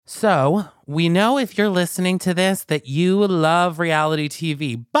So, we know if you're listening to this that you love reality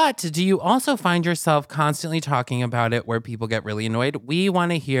TV, but do you also find yourself constantly talking about it where people get really annoyed? We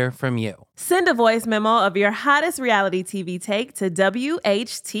want to hear from you. Send a voice memo of your hottest reality TV take to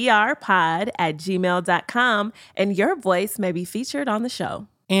whtrpod@gmail.com, and your voice may be featured on the show.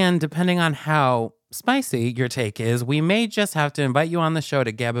 And depending on how spicy your take is, we may just have to invite you on the show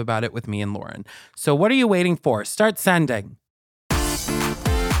to gab about it with me and Lauren. So what are you waiting for? Start sending.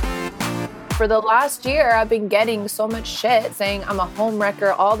 For the last year, I've been getting so much shit saying I'm a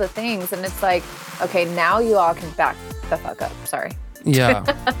homewrecker, all the things. And it's like, okay, now you all can back the fuck up. Sorry. Yeah.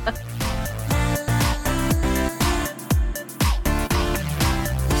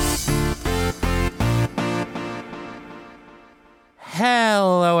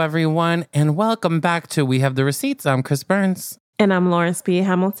 Hello, everyone, and welcome back to We Have the Receipts. I'm Chris Burns. And I'm Lawrence B.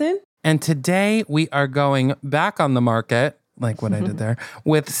 Hamilton. And today we are going back on the market, like what I did there,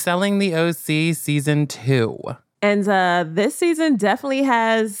 with Selling the OC Season 2. And this season definitely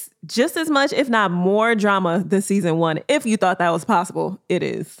has just as much, if not more, drama than Season 1. If you thought that was possible, it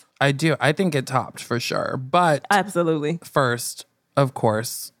is. I do. I think it topped for sure. But absolutely. First, of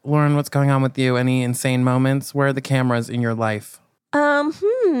course, Lauren, what's going on with you? Any insane moments? Where are the cameras in your life?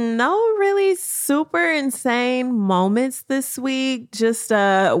 No really super insane moments this week. Just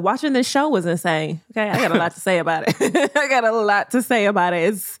watching the show was insane. Okay, I got a lot to say about it.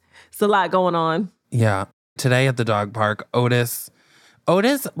 It's a lot going on. Yeah. Today at the dog park, Otis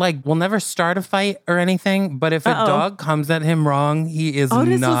like will never start a fight or anything, but if a dog comes at him wrong, he is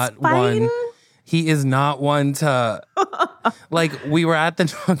not one. He is not one to like. We were at the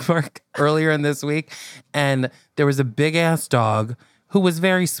dog park earlier in this week, and there was a big ass dog who was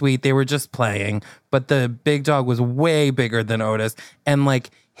very sweet. They were just playing, but the big dog was way bigger than Otis, and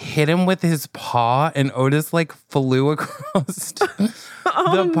like hit him with his paw, and Otis like flew across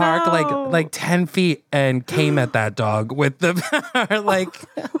the park like 10 feet and came at that dog with the like.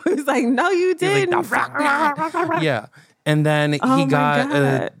 He's like, no, you didn't. Like, yeah. And then he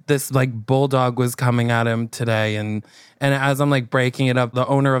got this like bulldog was coming at him today, and as I'm like breaking it up, the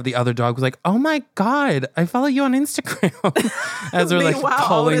owner of the other dog was like, "Oh my God, I follow you on Instagram." As we're like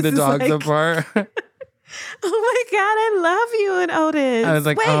pulling the dogs apart. Oh my God, I love you and Otis. I was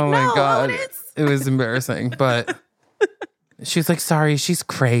like, my God, Otis. It was embarrassing, but she was like, "Sorry, she's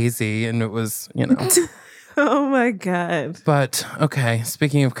crazy," and it was, Oh my God. But okay,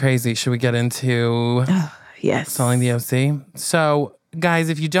 speaking of crazy, should we get into? Yes. Selling the OC. So, guys,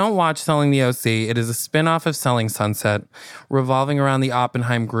 if you don't watch Selling the OC, it is a spinoff of Selling Sunset, revolving around the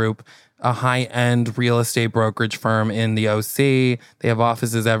Oppenheim Group, a high-end real estate brokerage firm in the OC. They have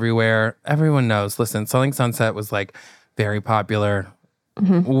offices everywhere. Everyone knows. Listen, Selling Sunset was like very popular.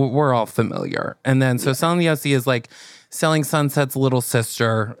 Mm-hmm. We're all familiar. And then, so Selling the OC is like Selling Sunset's little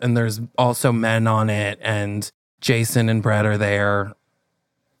sister, and there's also men on it, and Jason and Brett are there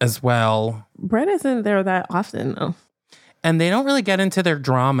as well. Brett isn't there that often, though. And they don't really get into their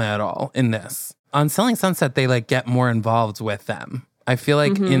drama at all in this. On Selling Sunset, they like get more involved with them. I feel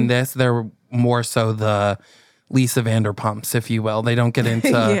like in this, they're more so the Lisa Vanderpumps, if you will. They don't get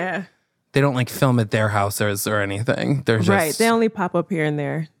into... They don't like film at their houses or anything. They're just... Right. They only pop up here and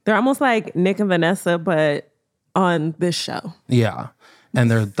there. They're almost like Nick and Vanessa, but on this show. Yeah.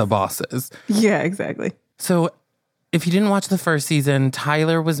 And they're the bosses. Yeah, exactly. So... if you didn't watch the first season,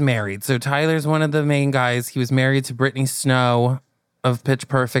 Tyler was married. So Tyler's one of the main guys. He was married to Brittany Snow of Pitch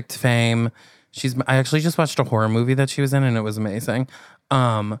Perfect fame. I actually just watched a horror movie that she was in, and it was amazing.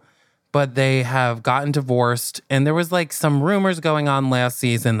 But they have gotten divorced, and there was like some rumors going on last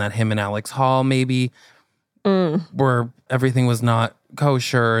season that him and Alex Hall maybe were everything was not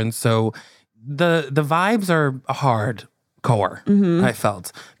kosher, and so the vibes are hard. Core, I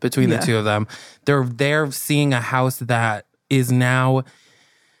felt, between the two of them. They're seeing a house that is now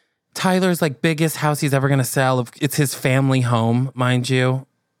Tyler's like biggest house he's ever going to sell. It's his family home, mind you.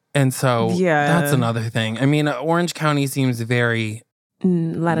 And so that's another thing. I mean, Orange County seems very... a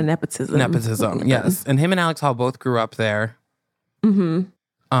lot of nepotism. Nepotism, yes. And him and Alex Hall both grew up there.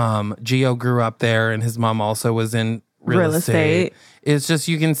 Gio grew up there, and his mom also was in real estate. It's just,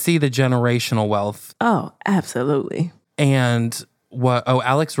 you can see the generational wealth. Oh, absolutely. And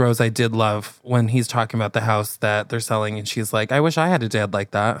Alex Rose, I did love when he's talking about the house that they're selling, and she's like, I wish I had a dad like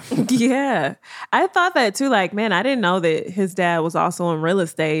that. Yeah. I thought that too. Like, man, I didn't know that his dad was also in real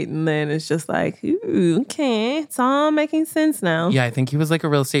estate. And then it's just like, ooh, okay, it's all making sense now. Yeah, I think he was like a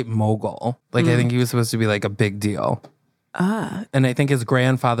real estate mogul. Like, I think he was supposed to be like a big deal. And I think his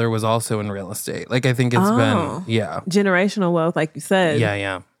grandfather was also in real estate. Like, I think it's been, generational wealth, like you said.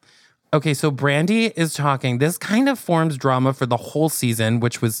 Yeah. Okay, so Brandi is talking. This kind of forms drama for the whole season,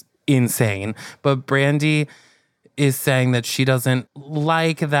 which was insane. But Brandi is saying that she doesn't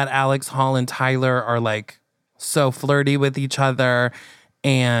like that Alex Hall and Tyler are like so flirty with each other,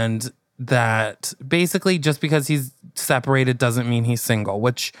 and that basically just because he's separated doesn't mean he's single,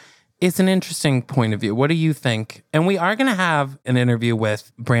 which is an interesting point of view. What do you think? And we are going to have an interview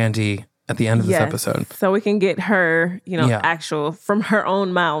with Brandi at the end of this episode. So we can get her, actual from her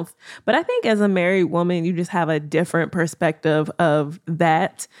own mouth. But I think as a married woman, you just have a different perspective of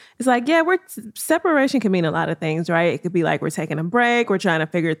that. It's like, separation can mean a lot of things, right? It could be like we're taking a break, we're trying to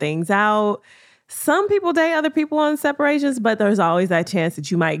figure things out. Some people date other people on separations, but there's always that chance that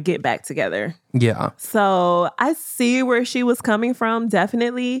you might get back together. Yeah. So I see where she was coming from,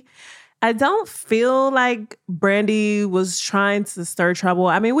 definitely. I don't feel like Brandi was trying to stir trouble.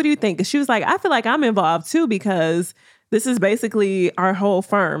 I mean, what do you think? 'Cause she was like, I feel like I'm involved too because this is basically our whole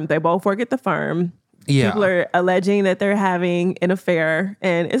firm. They both work at the firm. Yeah. People are alleging that they're having an affair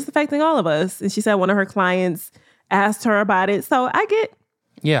and it's affecting all of us. And she said one of her clients asked her about it. So I get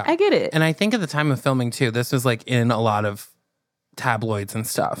it. And I think at the time of filming too, this was like in a lot of tabloids and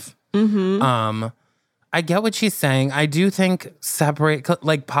stuff. Mm-hmm. I get what she's saying. I do think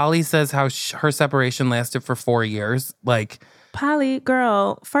like Polly says how her separation lasted for 4 years. Like, Polly,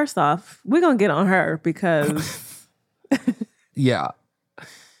 girl, first off, we're going to get on her because yeah.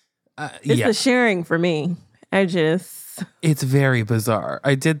 It's the sharing for me. It's very bizarre.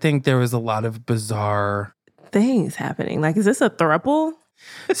 I did think there was a lot of bizarre things happening. Like, is this a throuple?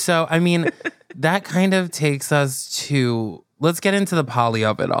 So, I mean, that kind of takes us to, let's get into the Polly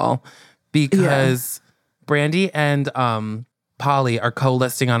of it all. Because Brandi and Polly are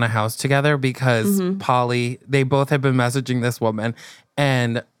co-listing on a house together because Polly, they both have been messaging this woman.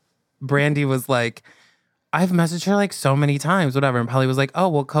 And Brandi was like, I've messaged her like so many times, whatever. And Polly was like, oh,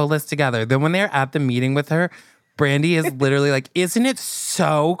 we'll co-list together. Then when they're at the meeting with her, Brandi is literally like, isn't it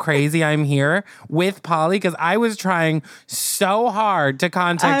so crazy I'm here with Polly? Because I was trying so hard to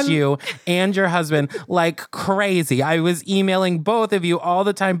contact you and your husband like crazy. I was emailing both of you all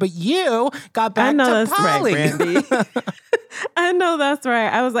the time, but you got back to Polly. Right, Brandi. I know that's right.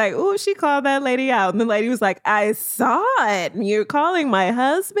 I was like, oh, she called that lady out. And the lady was like, I saw it. And you're calling my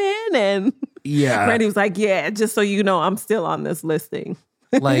husband. And Brandi was like, yeah, just so you know, I'm still on this listing.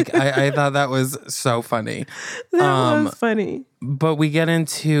 Like, I thought that was so funny. That was funny. But we get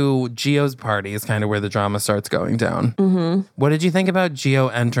into Gio's party is kind of where the drama starts going down. Mm-hmm. What did you think about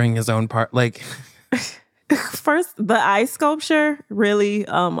Gio entering his own part? Like, first, the ice sculpture, really?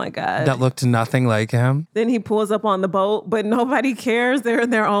 Oh my God. That looked nothing like him. Then he pulls up on the boat, but nobody cares. They're in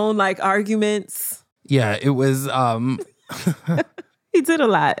their own like arguments. Yeah, it was... He did a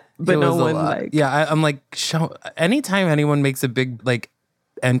lot, but no one like... Yeah, I'm like, anytime anyone makes a big like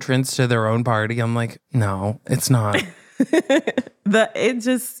entrance to their own party, I'm like, no, it's not.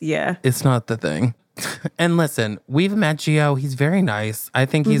 It's not the thing. And listen, we've met Gio. He's very nice. I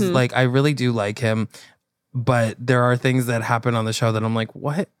think he's like, I really do like him. But there are things that happen on the show that I'm like,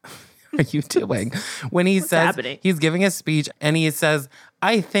 what are you doing? When he says he's giving a speech and he says,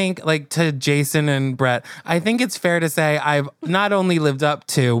 I think, like to Jason and Brett, I think it's fair to say I've not only lived up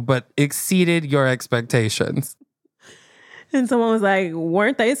to, but exceeded your expectations. And someone was like,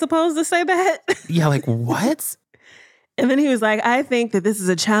 weren't they supposed to say that? Yeah, like what? And then he was like, I think that this is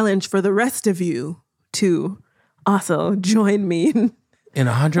a challenge for the rest of you to also join me in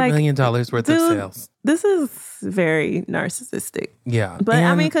 $100 million worth of sales. This is very narcissistic. Yeah. But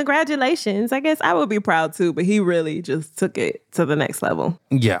I mean, congratulations. I guess I would be proud too, but he really just took it to the next level.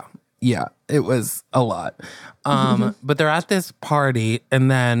 Yeah. Yeah. It was a lot. But they're at this party and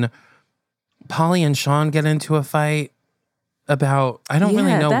then Polly and Sean get into a fight about, I don't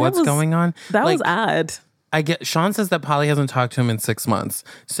really know what's going on. That was odd. Sean says that Polly hasn't talked to him in 6 months.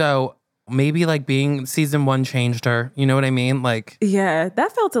 So maybe like being season 1 changed her. You know what I mean? Like, yeah,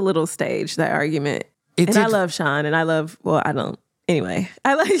 that felt a little staged, that argument. I love Sean and I like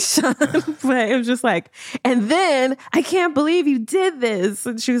Sean, but it was just like, and then I can't believe you did this.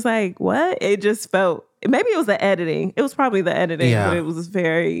 And she was like, what? It just felt, maybe it was the editing. It was probably the editing, but it was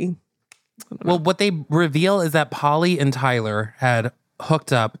very... Well, what they reveal is that Polly and Tyler had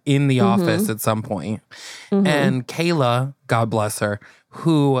hooked up in the office at some point. And Kayla, God bless her,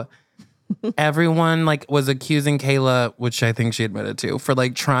 who everyone like was accusing Kayla, which I think she admitted to, for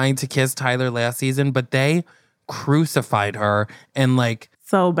like trying to kiss Tyler last season, but they crucified her and like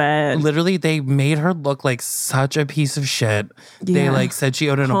so bad. Literally, they made her look like such a piece of shit. Yeah. They like said she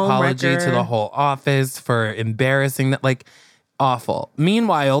owed an apology to the whole office for embarrassing that. Like, Awful.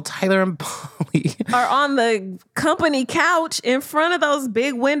 Meanwhile, Tyler and Polly are on the company couch in front of those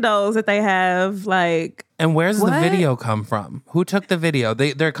big windows that they have. Like, and where's the video come from? Who took the video?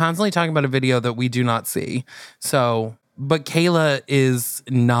 They're constantly talking about a video that we do not see. So, but Kayla is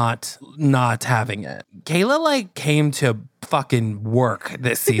not having it. Kayla like came to fucking work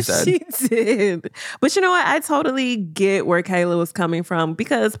this season. She did. But you know what? I totally get where Kayla was coming from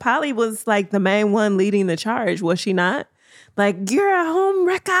because Polly was like the main one leading the charge, was she not? Like, you're a home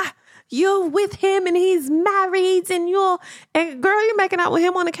wrecker. You're with him and he's married and girl, you're making out with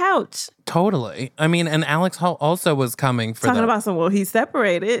him on the couch. Totally. I mean, and Alex Hall also was coming for talking about well, he's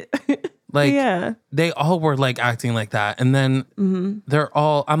separated. Like, yeah. They all were like acting like that. And then they're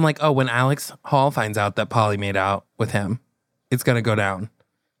all, I'm like, oh, when Alex Hall finds out that Polly made out with him, it's going to go down.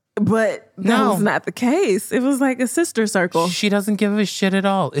 But that was not the case. It was like a sister circle. She doesn't give a shit at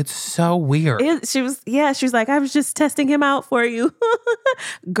all. It's so weird. She was like, I was just testing him out for you.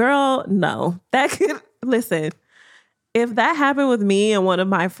 Girl, no. Listen, if that happened with me and one of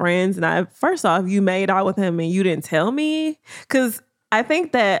my friends, and first off, you made out with him and you didn't tell me, because I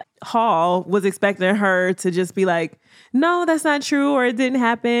think that Hall was expecting her to just be like, no, that's not true, or it didn't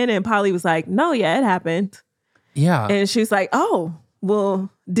happen. And Polly was like, no, yeah, it happened. Yeah. And she's like, oh, well,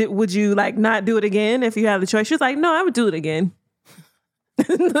 would you like not do it again if you had the choice? She was like, no, I would do it again.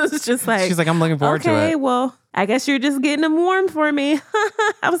 It's just like, she's like, I'm looking forward to it. Okay, well, I guess you're just getting them warm for me.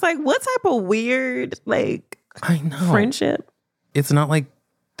 I was like, what type of weird, like, I know, friendship? It's not like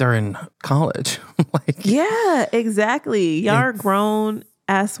they're in college. Like, yeah, exactly. Y'all are grown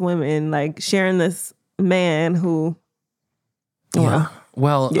ass women, like sharing this man who.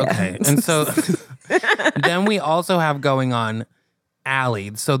 Well, okay. And so then we also have going on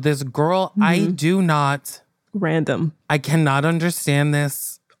Allie. So this girl, I do not. Random. I cannot understand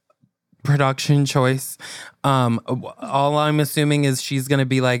this production choice. All I'm assuming is she's going to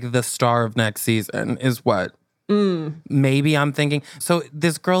be like the star of next season is what maybe I'm thinking. So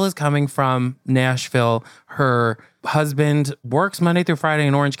this girl is coming from Nashville. Her husband works Monday through Friday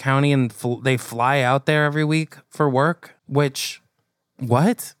in Orange County and they fly out there every week for work, which...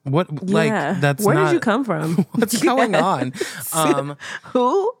 What? Yeah. Like, that's Where not... did you come from? What's going on?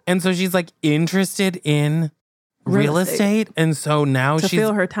 Who? And so she's like interested in real estate. And so now she's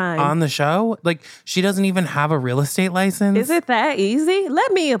fill her time on the show. Like, she doesn't even have a real estate license. Is it that easy?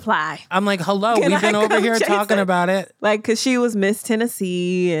 Let me apply. I'm like, hello, we've been over here talking about it. Like, because she was Miss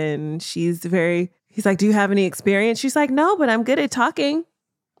Tennessee and he's like, do you have any experience? She's like, no, but I'm good at talking.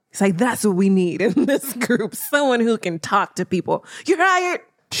 It's like, that's what we need in this group. Someone who can talk to people. You're hired.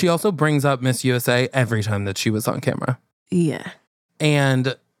 She also brings up Miss USA every time that she was on camera. Yeah.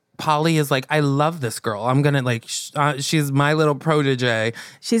 And Polly is like, I love this girl. I'm going to like, she's my little protege.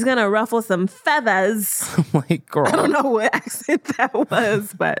 She's going to ruffle some feathers. I'm like, girl. I don't know what accent that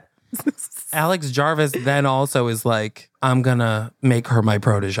was, but. Alex Jarvis then also is like, I'm going to make her my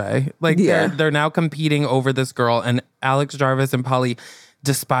protege. Like, they're now competing over this girl. And Alex Jarvis and Polly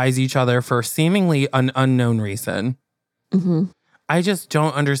despise each other for seemingly an unknown reason. I just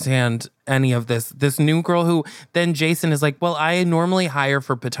don't understand any of this. This new girl who then Jason is like, well, I normally hire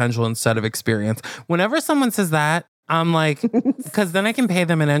for potential instead of experience. Whenever someone says that, I'm like, because then I can pay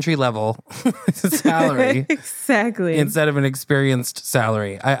them an entry level salary. Exactly. Instead of an experienced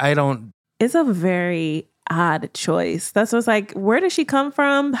salary. I don't. It's a very odd choice. That's what's like, where did she come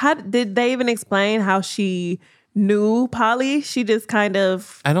from? How did they even explain how she knew Polly? She just kind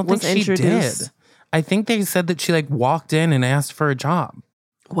of I don't think she did. I think they said that she like walked in and asked for a job.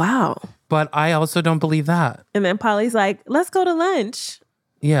 Wow. But I also don't believe that. And then Polly's like, let's go to lunch.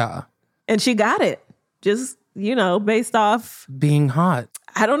 Yeah. And she got it. Just, based off being hot.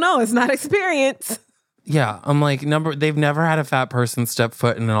 I don't know. It's not experience. Yeah. I'm like, they've never had a fat person step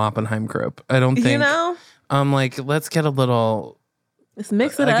foot in an Oppenheim group. I don't think. I'm like, let's get a little... Let's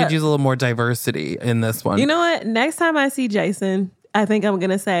mix it up. I could use a little more diversity in this one. You know what? Next time I see Jason, I think I'm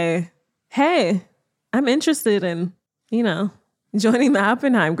going to say, hey, I'm interested in, joining the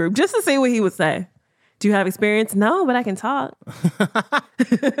Oppenheim group just to see what he would say. Do you have experience? No, but I can talk.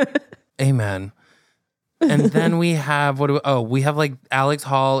 Amen. And then we have, we have like Alex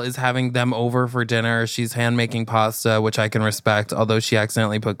Hall is having them over for dinner. She's hand making pasta, which I can respect, although she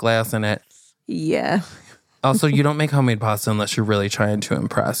accidentally put glass in it. Yeah. Also, you don't make homemade pasta unless you're really trying to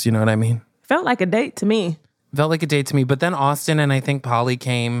impress. You know what I mean? Felt like a date to me. Felt like a date to me. But then Austin and I think Polly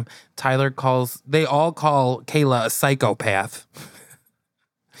came. They all call Kayla a psychopath.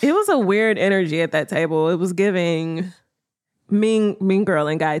 It was a weird energy at that table. It was giving mean girl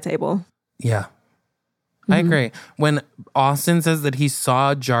and guy table. Yeah. I agree. When Austin says that he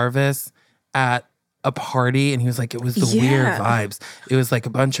saw Jarvis at a party, and he was like, it was the weird vibes. It was like a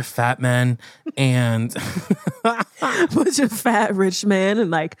bunch of fat men and a bunch of fat rich men and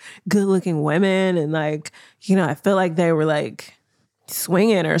like good looking women, and like, you know, I feel like they were like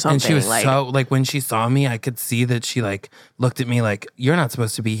swinging or something. And she was like, so like, when she saw me, I could see that she like looked at me like, you're not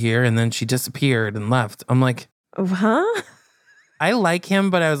supposed to be here, and then she disappeared and left. I'm like, huh? I like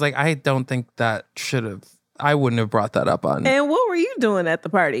him, but I was like, I don't think that I wouldn't have brought that up on. And what were you doing at the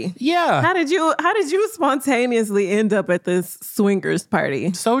party? Yeah. How did you spontaneously end up at this swingers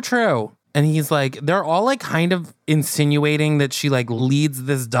party? So true. And he's like, they're all like kind of insinuating that she like leads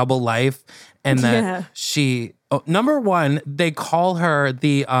this double life, and that number one, they call her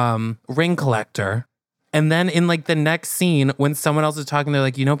the ring collector. And then in like the next scene, when someone else is talking, they're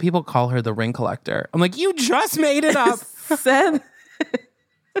like, you know, people call her the ring collector. I'm like, you just made it up. Seth.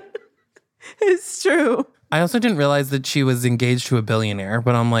 It's true. I also didn't realize that she was engaged to a billionaire,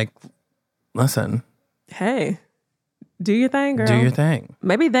 but I'm like, listen. Hey, do your thing, girl. Do your thing.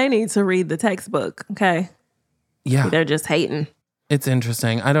 Maybe they need to read the textbook, okay? Yeah. They're just hating. It's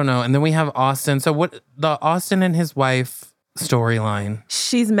interesting. I don't know. And then we have Austin. So the Austin and his wife storyline.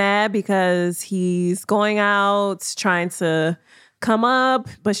 She's mad because he's going out trying to come up,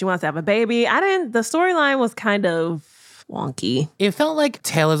 but she wants to have a baby. The storyline was kind of wonky. It felt like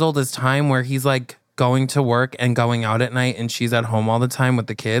Tale as Old as Time, where he's like going to work and going out at night, and she's at home all the time with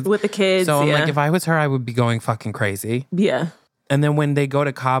the kids. So I'm like, if I was her, I would be going fucking crazy. Yeah. And then when they go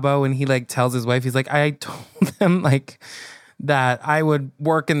to Cabo and he like tells his wife, he's like, I told them like that I would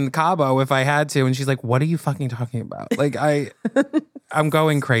work in Cabo if I had to. And she's like, what are you fucking talking about? Like, I'm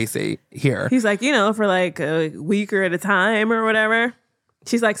going crazy here. He's like, you know, for like a week or at a time or whatever.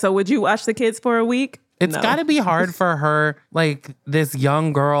 She's like, so would you watch the kids for a week? It's got to be hard for her, like this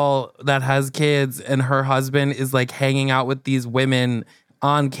young girl that has kids and her husband is like hanging out with these women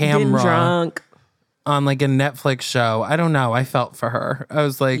on camera. Getting drunk. On like a Netflix show. I don't know. I felt for her. I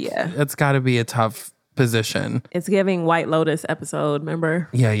was like, it's got to be a tough position. It's giving White Lotus episode, remember?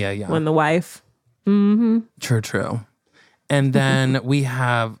 Yeah. When the wife. Mm-hmm. True. And then we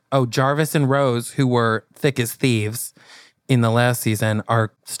have, Jarvis and Rose, who were thick as thieves in the last season,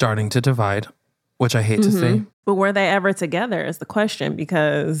 are starting to divide, which I hate to see. But were they ever together is the question,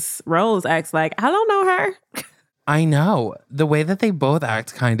 because Rose acts like, I don't know her. I know. The way that they both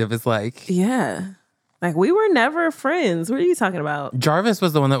act kind of is like... Yeah. Like, we were never friends. What are you talking about? Jarvis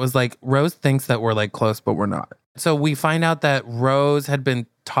was the one that was like, Rose thinks that we're like close, but we're not. So we find out that Rose had been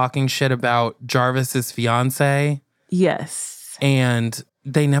talking shit about Jarvis's fiance. Yes. And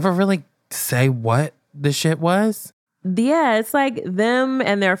they never really say what the shit was. Yeah, it's like them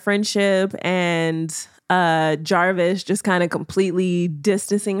and their friendship, and Jarvis just kind of completely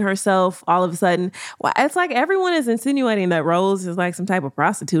distancing herself all of a sudden. Well, it's like everyone is insinuating that Rose is like some type of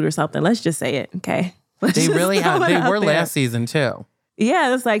prostitute or something. Let's just say it, okay? They really have. They were last season too.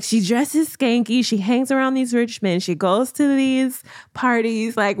 Yeah, it's like she dresses skanky. She hangs around these rich men. She goes to these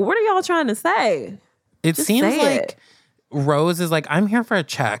parties. Like, what are y'all trying to say? It just seems like Rose is like, I'm here for a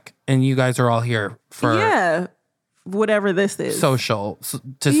check, and you guys are all here for whatever this is.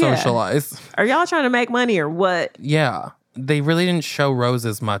 Socialize. Are y'all trying to make money or what? Yeah. They really didn't show Rose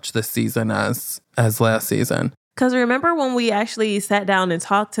as much this season as last season. Because remember when we actually sat down and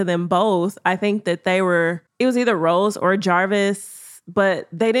talked to them both, I think that it was either Rose or Jarvis, but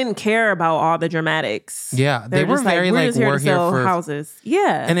they didn't care about all the dramatics. Yeah. They were very like, we're here for houses.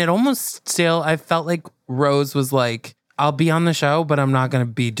 Yeah. And it almost still, I felt like Rose was like, I'll be on the show, but I'm not going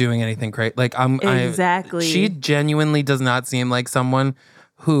to be doing anything great. Like exactly. She genuinely does not seem like someone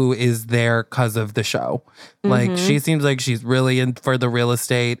who is there because of the show. Like she seems like she's really in for the real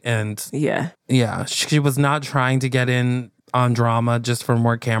estate, and yeah, she was not trying to get in on drama just for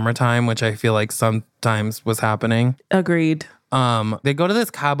more camera time, which I feel like sometimes was happening. Agreed. They go to this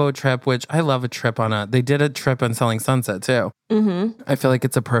Cabo trip, which I love a trip they did a trip on Selling Sunset too. Mm-hmm. I feel like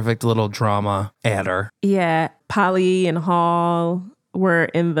it's a perfect little drama adder. Yeah. Polly and Hall were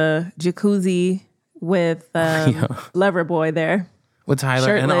in the jacuzzi with Loverboy there. With Tyler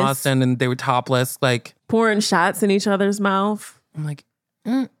shirtless, and Austin, and they were topless, like pouring shots in each other's mouth. I'm like,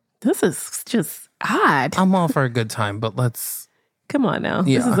 this is just odd. I'm all for a good time, but let's... Come on now.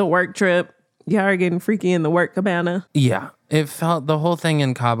 Yeah. This is a work trip. Y'all are getting freaky in the work cabana. Yeah. It felt, the whole thing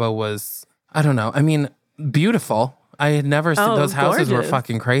in Cabo was, I don't know. I mean, beautiful. I had never seen, those houses were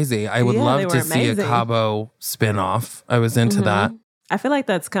fucking crazy. I would love to see a Cabo spinoff. I was into that. I feel like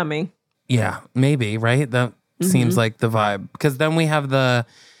that's coming. Yeah, maybe, right? That seems like the vibe. Because then we have the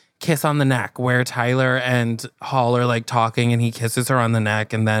kiss on the neck where Tyler and Hall are like talking and he kisses her on the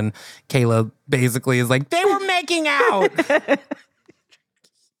neck, and then Kayla basically is like, they were making out.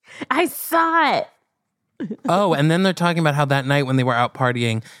 I saw it. Oh, and then they're talking about how that night when they were out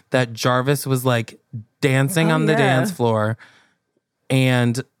partying, that Jarvis was like dancing on the dance floor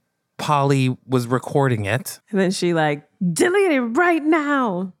and Polly was recording it. And then she like, delete it right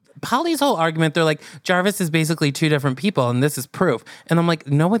now. Polly's whole argument, they're like, Jarvis is basically two different people and this is proof. And I'm like,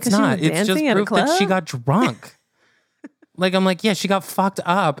 no, it's not. It's just proof that she got drunk. Like, I'm like, yeah, she got fucked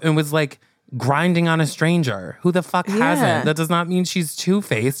up and was like grinding on a stranger. Who the fuck hasn't? That does not mean she's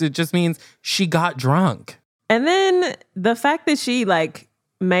two-faced. It just means she got drunk. And then the fact that she like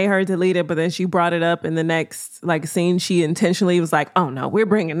made her delete it, but then she brought it up in the next like scene, she intentionally was like, oh no, we're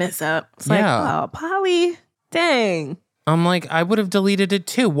bringing this up. It's like, oh, Polly, dang. I'm like, I would have deleted it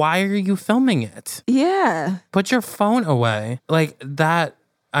too. Why are you filming it? Yeah. Put your phone away. Like, that,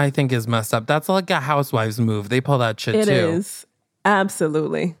 I think, is messed up. That's like a housewives move. They pull that shit too. It is.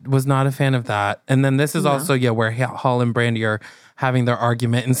 Absolutely. Was not a fan of that. And then this is also, where Hall and Brandi are having their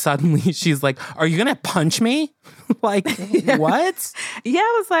argument. And suddenly she's like, are you going to punch me? Like, what? Yeah,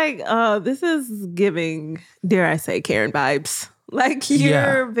 I was like, this is giving, dare I say, Karen vibes. Like,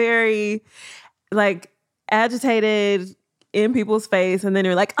 you're very, like, agitated in people's face, and then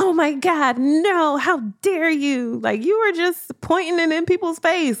you're like, oh my God, no, how dare you? Like, you were just pointing it in people's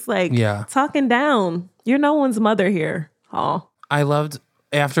face, like talking down. You're no one's mother here, Hall. I loved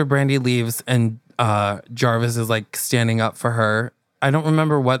after Brandi leaves and Jarvis is like standing up for her. I don't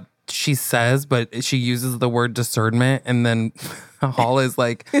remember what she says, but she uses the word discernment, and then Hall is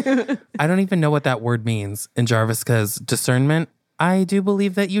like, I don't even know what that word means. And Jarvis goes, discernment? I do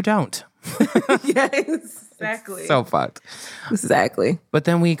believe that you don't. Yeah, exactly. It's so fucked. Exactly. But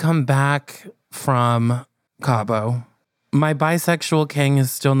then we come back from Cabo. My bisexual king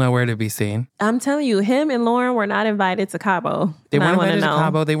is still nowhere to be seen. I'm telling you, him and Lauren were not invited to Cabo. They weren't invited to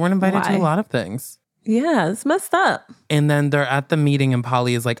Cabo. They weren't invited to a lot of things. Yeah, it's messed up. And then they're at the meeting and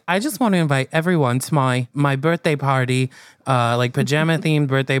Polly is like, I just want to invite everyone to my birthday party, like pajama themed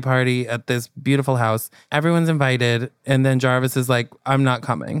birthday party at this beautiful house. Everyone's invited. And then Jarvis is like, I'm not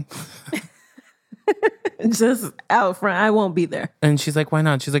coming. Just out front. I won't be there. And she's like, why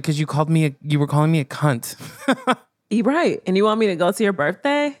not? She's like, because you were calling me a cunt. You're right. And you want me to go to your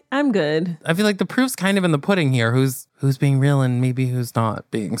birthday? I'm good. I feel like the proof's kind of in the pudding here. Who's being real and maybe who's not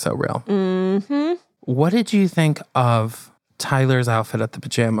being so real. Mm-hmm. What did you think of Tyler's outfit at the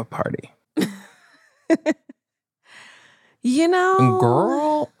pajama party? You know,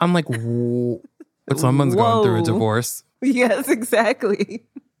 girl, I'm like, but someone's going through a divorce. Yes, exactly.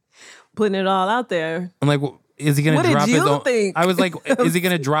 Putting it all out there. I'm like, is he going to drop his own? Think? I was like, is he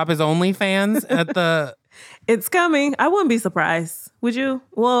going to drop his OnlyFans at the? It's coming. I wouldn't be surprised. Would you?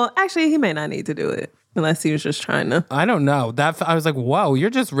 Well, actually, he may not need to do it unless he was just trying to. I don't know. I was like, whoa, you're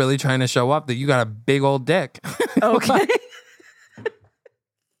just really trying to show up that you got a big old dick. Okay.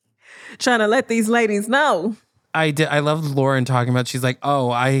 Trying to let these ladies know. I did. I loved Lauren talking about, she's like, oh,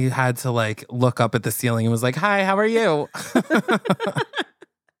 I had to like look up at the ceiling and was like, hi, how are you?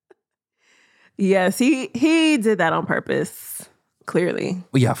 Yes, he did that on purpose. Clearly.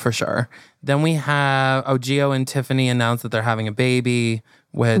 Yeah, for sure. Then we have, Gio and Tiffany announced that they're having a baby,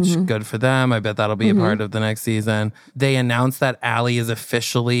 which good for them. I bet that'll be a part of the next season. They announced that Allie is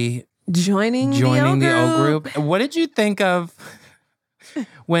officially joining the O group. What did you think of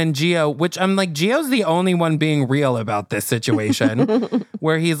when Gio, which I'm like, Gio's the only one being real about this situation,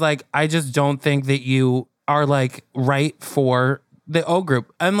 where he's like, I just don't think that you are like right for the O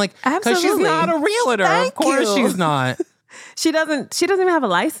group. I'm like, because she's not a realtor. Of course she's not. She doesn't even have a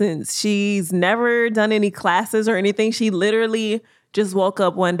license. She's never done any classes or anything. She literally just woke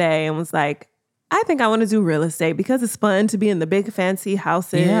up one day and was like, I think I want to do real estate because it's fun to be in the big fancy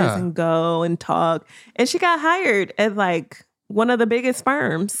houses and go and talk. And she got hired at like one of the biggest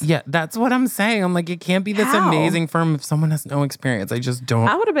firms. Yeah, that's what I'm saying. I'm like, it can't be this amazing firm if someone has no experience. I just don't.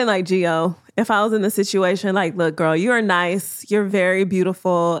 I would have been like, Gio, if I was in the situation, like, look, girl, you are nice. You're very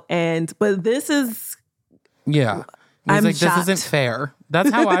beautiful. But this is... Yeah. I'm like, shocked. This isn't fair. That's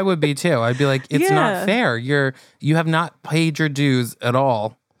how I would be too. I'd be like, it's not fair. You have not paid your dues at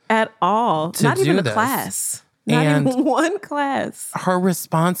all. At all. Not even a class. Not even one class. Her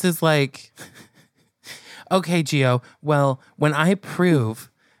response is like, okay, Gio, well, when I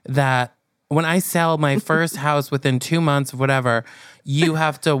prove that when I sell my first house within 2 months of whatever, you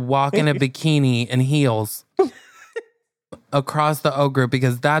have to walk in a bikini and heels across the O group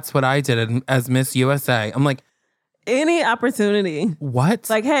because that's what I did as Miss USA. I'm like, any opportunity. What?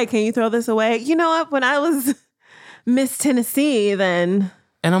 Like, hey, can you throw this away? You know what? When I was Miss Tennessee, then...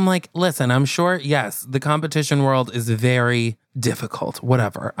 And I'm like, listen, I'm sure, yes, the competition world is very difficult.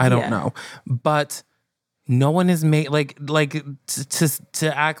 Whatever. I don't know. But No one is made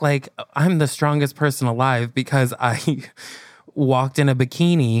to act like I'm the strongest person alive because I walked in a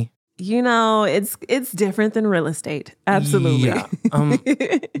bikini. You know, it's different than real estate. Absolutely. Yeah.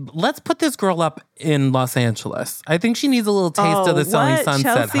 Let's put this girl up in Los Angeles. I think she needs a little taste of the Selling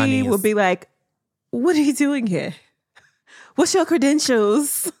Sunset, Chelsea honeys. would be like, what are you doing here? What's your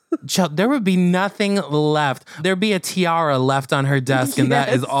credentials? There would be nothing left. There'd be a tiara left on her desk, and that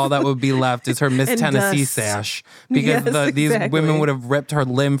is all that would be left is her Miss Tennessee dust. Sash. Because these women would have ripped her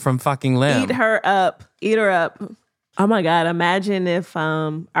limb from fucking limb. Eat her up. Oh my God, imagine if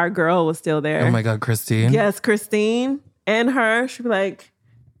our girl was still there. Oh my God, Christine. Yes, Christine and her. She'd be like,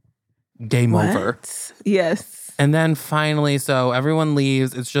 game over. Yes. And then finally, so everyone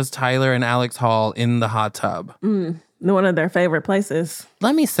leaves. It's just Tyler and Alex Hall in the hot tub. One of their favorite places.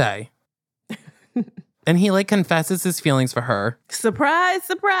 Let me say. And he confesses his feelings for her. Surprise,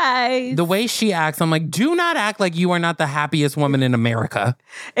 surprise. The way she acts, I'm like, do not act like you are not the happiest woman in America.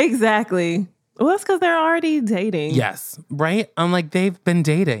 Exactly. Well, that's because they're already dating. Yes, right? I'm like, they've been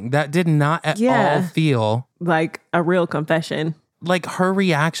dating. That did not at all feel like a real confession. Like her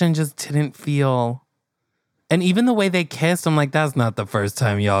reaction just didn't feel. And even the way they kissed, I'm like, that's not the first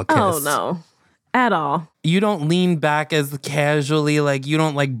time y'all kissed. Oh, no. At all. You don't lean back as casually, you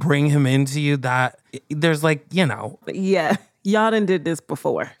don't bring him into you. That there's Yeah. Y'all done did this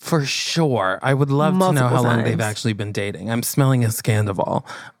before. For sure. I would love to know how long they've actually been dating. I'm smelling a scandal.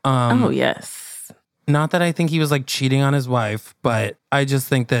 Oh, yes. Not that I think he was cheating on his wife, but I just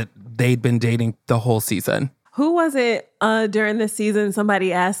think that they'd been dating the whole season. Who was it during this season?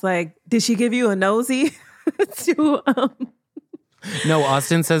 Somebody asked, did she give you a nosy? No,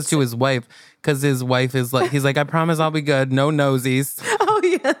 Austin says to his wife, because his wife is he's like, I promise I'll be good. No nosies. Oh,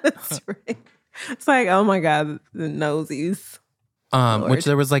 yeah, that's right. It's oh my God, the nosies. Which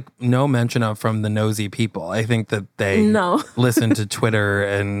there was no mention of from the nosy people. I think that they listened to Twitter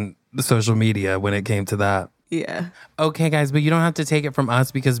and the social media when it came to that. Yeah. Okay, guys, but you don't have to take it from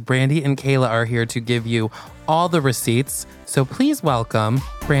us because Brandi and Kayla are here to give you all the receipts. So please welcome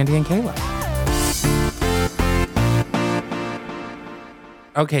Brandi and Kayla.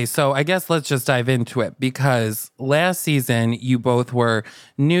 Okay, so I guess let's just dive into it because last season you both were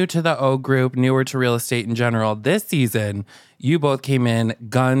new to the O group, newer to real estate in general. This season, you both came in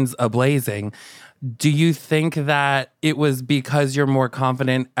guns a-blazing. Do you think that it was because you're more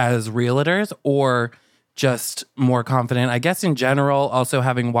confident as realtors or just more confident, I guess, in general, also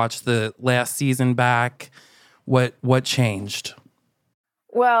having watched the last season back? What changed?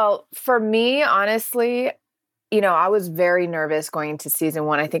 Well, for me, honestly, I was very nervous going into season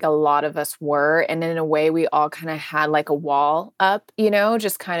 1. I think a lot of us were. And in a way, we all kind of had a wall up,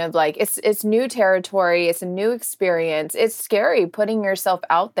 just kind of it's new territory. It's a new experience. It's scary putting yourself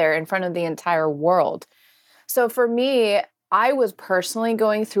out there in front of the entire world. So for me, I was personally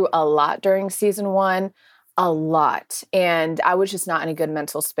going through a lot during season 1, a lot. And I was just not in a good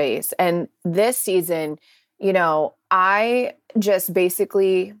mental space. And this season, I just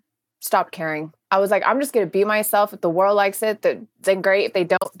basically stopped caring. I was like, I'm just going to be myself. If the world likes it, then great. If they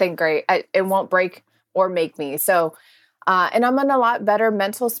don't, then great. It won't break or make me. So, and I'm in a lot better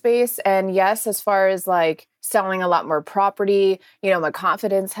mental space. And yes, as far as selling a lot more property, my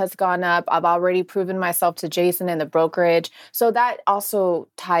confidence has gone up. I've already proven myself to Jason in the brokerage. So that also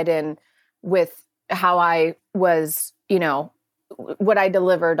tied in with how I was, what I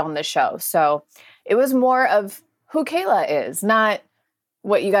delivered on the show. So it was more of who Kayla is, not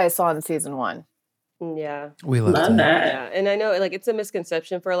what you guys saw in season 1. Yeah. We love that. Yeah. And I know it's a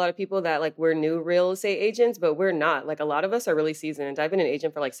misconception for a lot of people that we're new real estate agents, but we're not. A lot of us are really seasoned. I've been an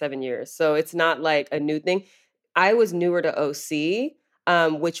agent for 7 years. So it's not a new thing. I was newer to OC,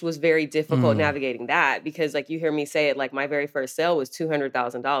 which was very difficult navigating that because you hear me say it, my very first sale was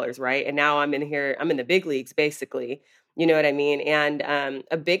 $200,000, right? And now I'm in the big leagues basically. You know what I mean? And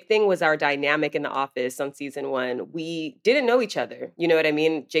a big thing was our dynamic in the office on season 1. We didn't know each other. You know what I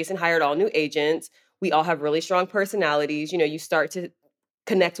mean? Jason hired all new agents. We all have really strong personalities. You start to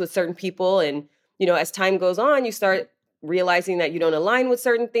connect with certain people. And, as time goes on, you start realizing that you don't align with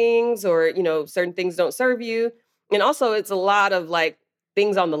certain things or, certain things don't serve you. And also it's a lot of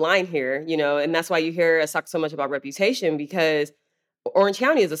things on the line here, and that's why you hear us talk so much about reputation because Orange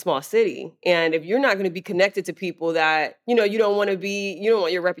County is a small city. And if you're not going to be connected to people that, you don't want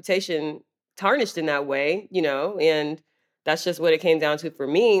your reputation tarnished in that way, and that's just what it came down to for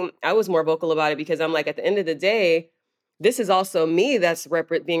me. I was more vocal about it because I'm at the end of the day, this is also me that's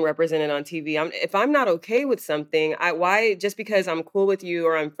being represented on TV. If I'm not okay with something, why just because I'm cool with you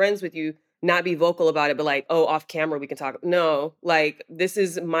or I'm friends with you not be vocal about it, but like, oh, off camera, we can talk. No, like, this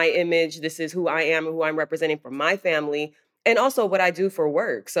is my image. This is who I am and who I'm representing for my family and also what I do for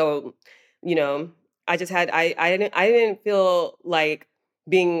work. So, you know, I just had, I didn't feel like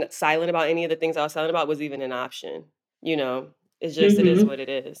being silent about any of the things I was silent about was even an option. You know, it's just, it is what it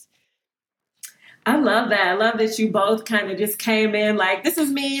is. I love that. I love that you both kind of just came in like, this is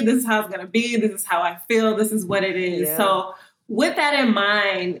me. This is how it's going to be. This is how I feel. This is what it is. Yeah. So with that in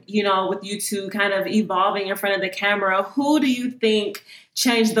mind, you know, with you two kind of evolving in front of the camera, who do you think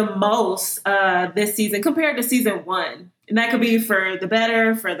changed the most this season compared to season 1? And that could be for the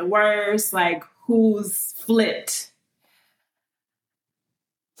better, for the worse, like who's flipped?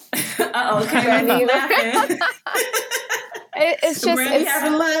 Uh-oh, Kayla's laughing. It's just... Brandi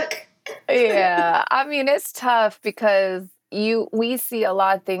having luck. Yeah, I mean, it's tough because we see a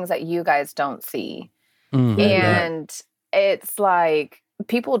lot of things that you guys don't see. And it's like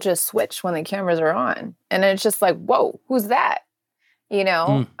people just switch when the cameras are on. And it's just like, whoa, who's that? You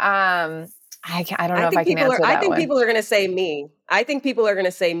know? I don't know if I can answer that. I think people are going to say me. I think people are going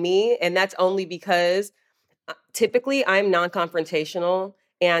to say me. And that's only because typically I'm non-confrontational.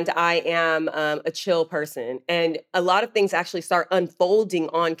 And I am a chill person. And a lot of things actually start unfolding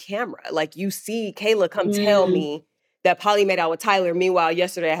on camera. Like you see Kayla come tell me that Polly made out with Tyler. Meanwhile,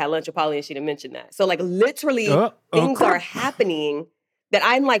 yesterday I had lunch with Polly and she didn't mention that. So like literally things are happening that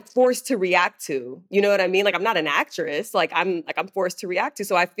I'm like forced to react to. You know what I mean? Like I'm not an actress. I'm forced to react to.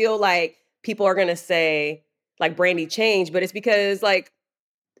 So I feel like people are going to say like Brandi changed, but it's because like,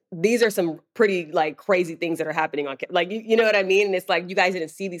 these are some pretty like crazy things that are happening on like you know what I mean? And it's like you guys didn't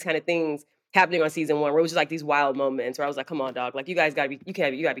see these kind of things happening on season 1 where it was just like these wild moments where I was like, come on, dog, like you guys gotta be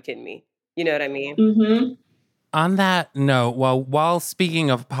kidding me. You know what I mean? On that note, well, while speaking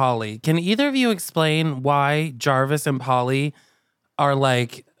of Polly, can either of you explain why Jarvis and Polly are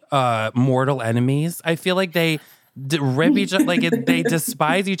like mortal enemies? I feel like they rip each other, like they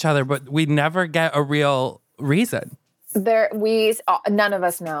despise each other, but we never get a real reason. None of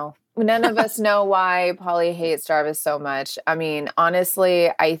us know. None of us know why Polly hates Jarvis so much. I mean, honestly,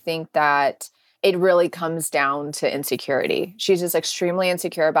 I think that it really comes down to insecurity. She's just extremely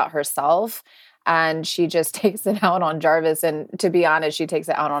insecure about herself. And she just takes it out on Jarvis. And to be honest, she takes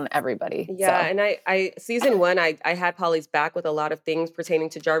it out on everybody. Yeah. So. And I season 1, I had Polly's back with a lot of things pertaining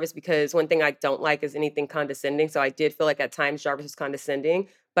to Jarvis because one thing I don't like is anything condescending. So I did feel like at times Jarvis was condescending,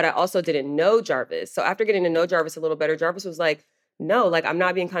 but I also didn't know Jarvis. So after getting to know Jarvis a little better, Jarvis was like, no, like I'm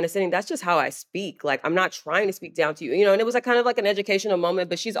not being condescending. That's just how I speak. Like I'm not trying to speak down to you, you know, and it was like kind of like an educational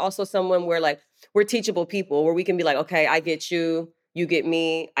moment, but she's also someone where like we're teachable people where we can be like, okay, I get you. You get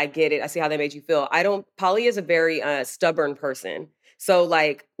me. I get it. I see how that made you feel. Polly is a very stubborn person. So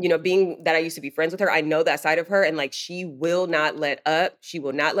like, you know, being that I used to be friends with her, I know that side of her. And like, she will not let up. She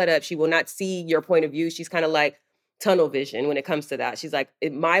will not let up. She will not see your point of view. She's kind of like tunnel vision when it comes to that. She's like,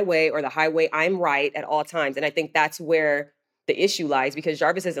 my way or the highway, I'm right at all times. And I think that's where the issue lies because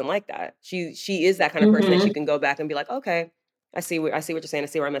Jarvis isn't like that. She is that kind of person that she can go back and be like, okay, I see what you're saying. I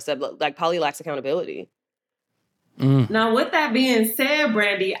see where I messed up. Like Polly lacks accountability. Now, with that being said,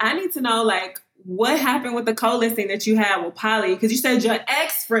 Brandi, I need to know, like, what happened with the co-listing that you had with Polly? Because you said you're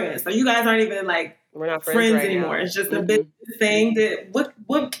ex-friends, so you guys aren't even, like, we're not friends right anymore. Now. It's just a business thing.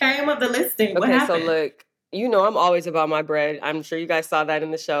 What came of the listing? What happened? So look, you know I'm always about my bread. I'm sure you guys saw that in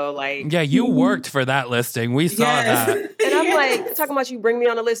the show. Like, yeah, you worked for that listing. We saw that. And I'm like, talking about you bring me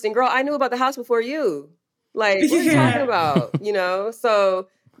on a listing. Girl, I knew about the house before you. Like, what are you talking about? You know? So...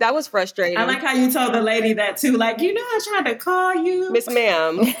 that was frustrating. I like how you told the lady that too. Like, you know, I tried to call you. Miss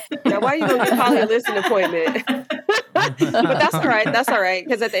Ma'am. Now, why are you going to give Polly a listing appointment? But that's all right. That's all right.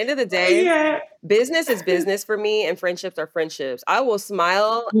 Because at the end of the day, business is business for me and friendships are friendships. I will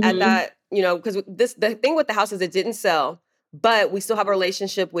smile at that, you know, because the thing with the house is it didn't sell. But we still have a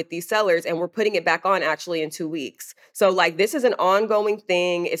relationship with these sellers and we're putting it back on actually in 2 weeks. So like this is an ongoing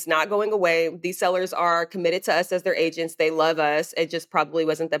thing. It's not going away. These sellers are committed to us as their agents. They love us. It just probably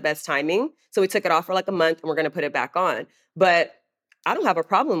wasn't the best timing. So we took it off for like a month and we're going to put it back on. But I don't have a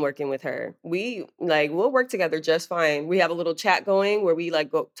problem working with her. We'll work together just fine. We have a little chat going where we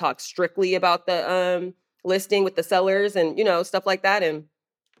like go talk strictly about the listing with the sellers and, you know, stuff like that. And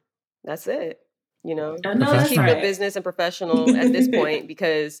that's it. You know, just keep it business and professional at this point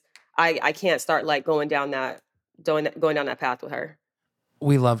because I can't start like going down that path with her.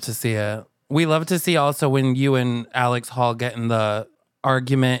 We love to see it. We love to see also when you and Alex Hall get in the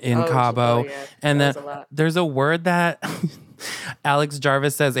argument in Cabo. Yeah. And then there's a word that Alex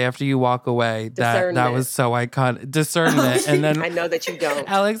Jarvis says after you walk away that was so iconic. Discernment. And then I know that you don't.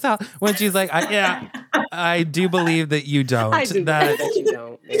 Alex Hall, when she's like, I do believe that you don't. I do believe that you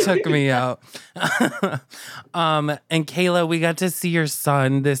don't. Took me out. And Kayla, we got to see your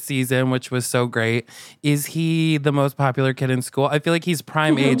son this season, which was so great. Is he the most popular kid in school? I feel like he's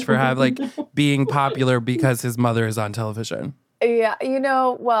prime age for being popular because his mother is on television. Yeah,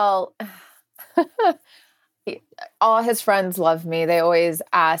 well, all his friends love me. They always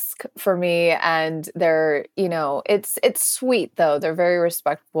ask for me, and they're, it's sweet though. They're very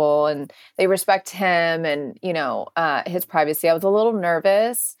respectful and they respect him and, his privacy. I was a little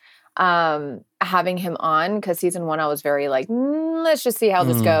nervous having him on because season 1, I was very like, let's just see how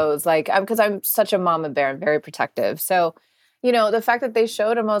this goes. Like, because I'm such a mama bear and very protective. So, the fact that they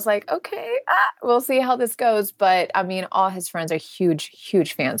showed him, I was like, okay, we'll see how this goes. But I mean, all his friends are huge,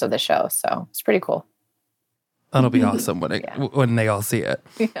 huge fans of the show. So it's pretty cool. That'll be awesome when they all see it.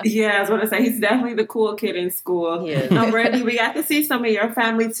 Yeah, I was going to say, he's definitely the cool kid in school. Yeah. Now, Brandi, we got to see some of your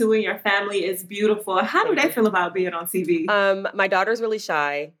family too, and your family is beautiful. How do they feel about being on TV? My daughter's really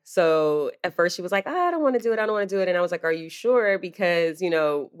shy. So at first she was like, I don't want to do it. And I was like, are you sure? Because,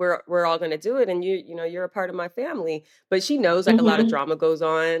 we're all going to do it. And you're a part of my family. But she knows a lot of drama goes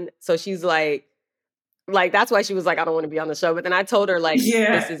on. So she's like, that's why she was like, I don't want to be on the show. But then I told her,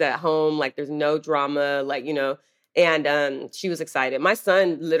 this is at home. There's no drama, and she was excited. My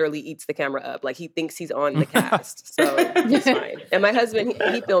son literally eats the camera up. He thinks he's on the cast. So it's fine. And my husband,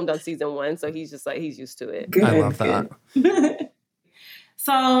 he filmed on season 1. So he's just he's used to it. Good, I love that.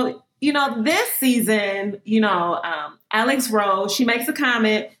 So, this season, Alex Rose, she makes a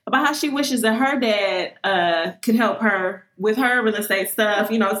comment about how she wishes that her dad could help her with her real estate stuff,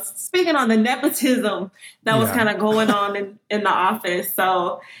 speaking on the nepotism that was kind of going on in the office.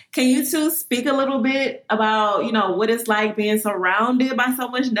 So can you two speak a little bit about, what it's like being surrounded by so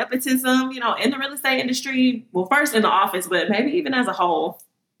much nepotism, in the real estate industry? Well, first in the office, but maybe even as a whole.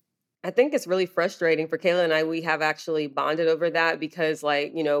 I think it's really frustrating for Kayla and I. We have actually bonded over that because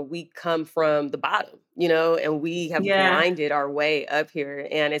we come from the bottom, and we have grinded our way up here.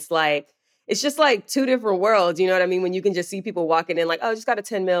 And it's just two different worlds. You know what I mean? When you can just see people walking in oh, just got a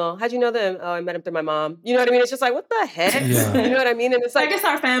 10 mil. How'd you know them? Oh, I met him through my mom. You know what I mean? It's just what the heck? Yeah. You know what I mean? And it's I guess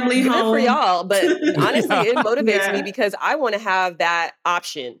our family good home. for y'all. But honestly, it motivates me because I want to have that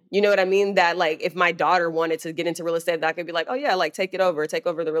option. You know what I mean? That if my daughter wanted to get into real estate, that I could be oh yeah, take over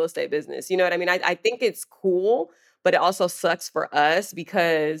the real estate business. You know what I mean? I think it's cool, but it also sucks for us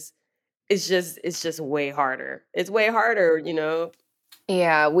because it's just way harder. It's way harder,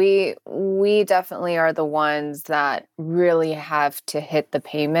 Yeah, we definitely are the ones that really have to hit the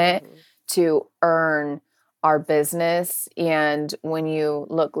payment to earn our business. And when you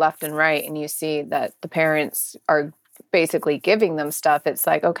look left and right and you see that the parents are basically giving them stuff, it's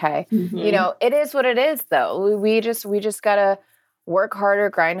okay, it is what it is though. We just gotta work harder,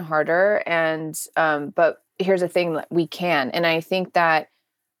 grind harder. And, but here's the thing that we can. And I think that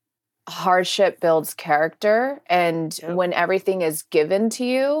hardship builds character, and when everything is given to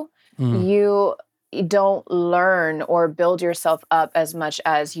you, you don't learn or build yourself up as much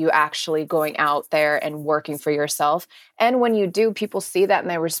as you actually going out there and working for yourself. And when you do, people see that and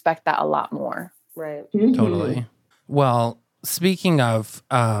they respect that a lot more. Right. Totally. Well, speaking of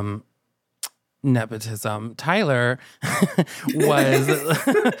nepotism, Tyler was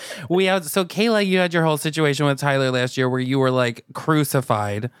so Kayla, you had your whole situation with Tyler last year where you were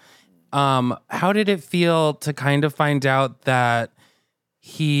crucified. How did it feel to kind of find out that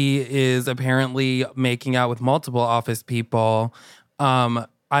he is apparently making out with multiple office people?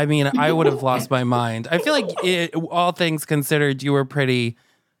 I mean, I would have lost my mind. I feel all things considered, you were pretty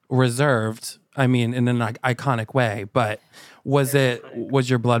reserved. I mean, in an iconic way, but was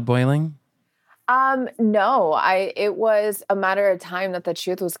your blood boiling? No, it was a matter of time that the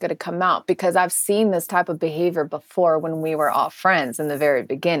truth was going to come out, because I've seen this type of behavior before when we were all friends in the very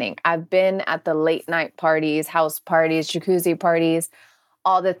beginning. I've been at the late night parties, house parties, jacuzzi parties,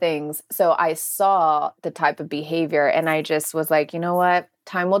 all the things. So I saw the type of behavior and I just was like, you know what?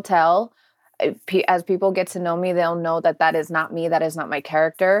 Time will tell. As people get to know me, they'll know that that is not me. That is not my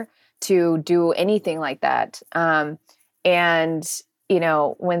character to do anything like that. And,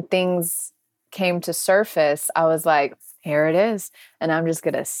 when things came to surface, I was like, here it is. And I'm just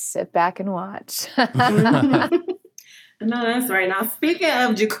going to sit back and watch. No, that's right. Now, speaking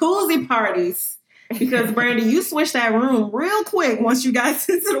of jacuzzi parties, because Brandi, you switched that room real quick once you got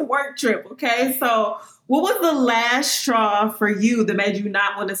into the work trip. Okay. So what was the last straw for you that made you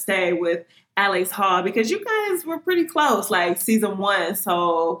not want to stay with Alex Hall? Because you guys were pretty close, season 1.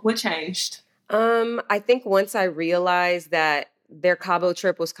 So what changed? I think once I realized that their Cabo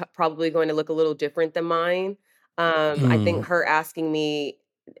trip was probably going to look a little different than mine. I think her asking me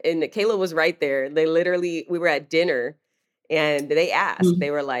and Kayla was right there. We were at dinner and they asked,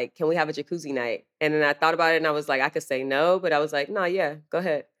 they were like, can we have a jacuzzi night? And then I thought about it and I was like, I could say no, but I was like, no, yeah, go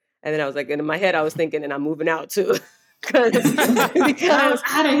ahead. And then I was like, and in my head, I was thinking, and I'm moving out too. because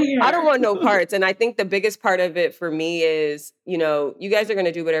I don't want no parts. And I think the biggest part of it for me is, you guys are going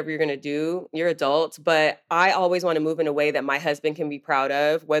to do whatever you're going to do. You're adults, but I always want to move in a way that my husband can be proud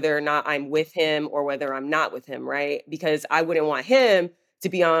of, whether or not I'm with him or whether I'm not with him, right? Because I wouldn't want him to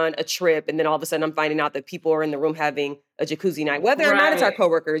be on a trip and then all of a sudden I'm finding out that people are in the room having a jacuzzi night, whether or not it's our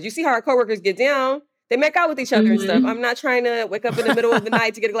coworkers. You see how our coworkers get down. They make out with each other and stuff. I'm not trying to wake up in the middle of the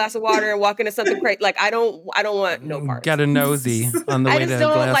night to get a glass of water and walk into something crazy. Like I don't want no parts. Get a nosy on the way to a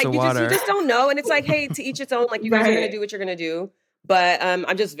glass of water. You just don't know. And it's like, hey, to each its own. Like you guys are gonna do what you're gonna do. But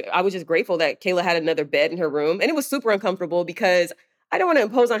I was just grateful that Kayla had another bed in her room, and it was super uncomfortable because I don't want to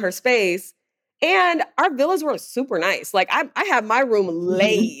impose on her space. And our villas were super nice. Like I have my room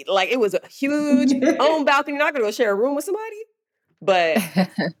laid. Like it was a huge own balcony. You're not gonna go share a room with somebody, but.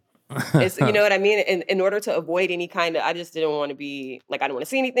 It's, you know what I mean? In order to avoid any kind of, I just didn't want to be like, I don't want to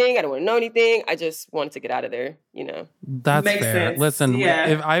see anything. I don't want to know anything. I just wanted to get out of there, That's Makes fair. Sense. Listen,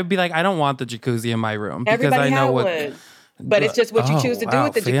 if I'd be like, I don't want the jacuzzi in my room because everybody I know what. One. But it's just what you choose to do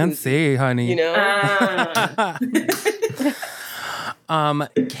with the fancy, jacuzzi. Honey.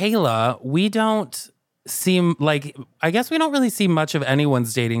 Kayla, we don't seem like, I guess we don't really see much of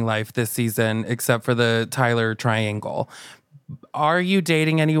anyone's dating life this season except for the Tyler triangle. Are you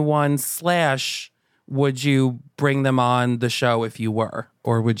dating anyone / would you bring them on the show if you were?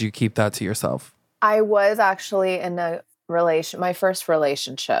 Or would you keep that to yourself? I was actually in my first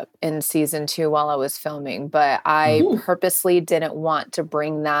relationship in season 2 while I was filming, but I purposely didn't want to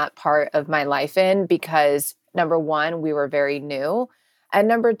bring that part of my life in because number 1, we were very new. And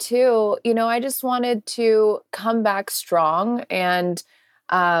number 2, I just wanted to come back strong. And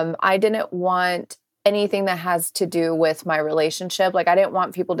I didn't want anything that has to do with my relationship. Like I didn't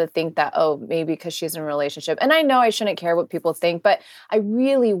want people to think that, oh, maybe because she's in a relationship. And I know I shouldn't care what people think, but I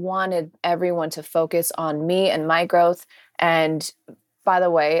really wanted everyone to focus on me and my growth. And by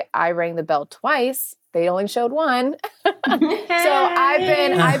the way, I rang the bell twice. They only showed one. So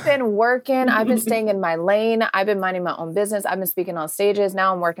I've been working. I've been staying in my lane. I've been minding my own business. I've been speaking on stages.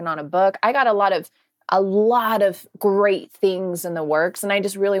 Now I'm working on a book. I got a lot of great things in the works. And I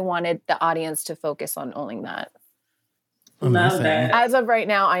just really wanted the audience to focus on owning that. Love that. As of right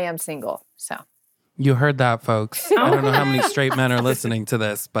now, I am single. So you heard that, folks. I don't know how many straight men are listening to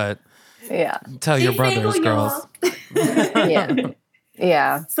this, but yeah, tell your brothers, girls.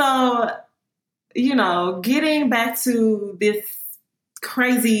 Yeah. So, getting back to this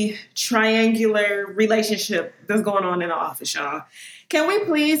crazy triangular relationship that's going on in the office, y'all. Can we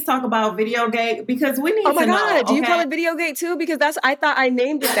please talk about Videogate? Because we need to know. Oh my God, do you call it Videogate too? Because I thought I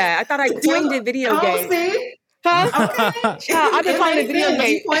named it that. I thought I coined it Videogate. Oh, see? Huh? Okay. I've been calling it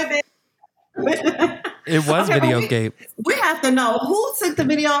Videogate. It was Videogate. We have to know who took the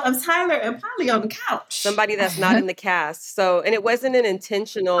video of Tyler and Polly on the couch. Somebody that's not in the cast. So, and it wasn't an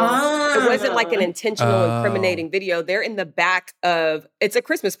intentional, it wasn't like an intentional incriminating video. They're in the back of, it's a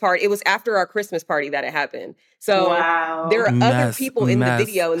Christmas party. It was after our Christmas party that it happened. So there are other people in the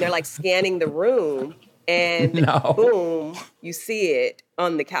video and they're like scanning the room and boom, you see it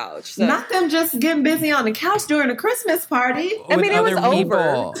on the couch. So, not them just getting busy on the couch during a Christmas party. I mean, it was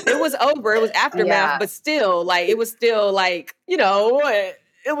over. It was over. It was aftermath, but still, like, it was still like, it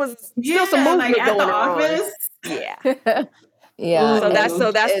was still some movement like going on. Yeah. Yeah.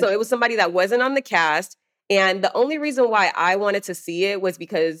 So it was somebody that wasn't on the cast. And the only reason why I wanted to see it was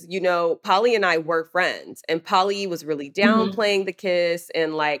because, Polly and I were friends and Polly was really downplaying the kiss.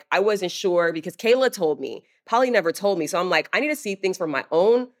 And like, I wasn't sure because Kayla told me, Polly never told me. So I'm like, I need to see things for my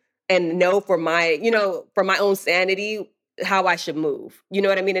own and know for my own sanity, how I should move. You know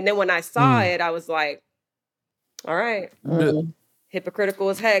what I mean? And then when I saw it, I was like, all right, hypocritical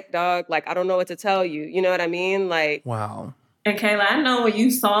as heck, dog. Like, I don't know what to tell you. You know what I mean? Like, wow. And Kayla, I know when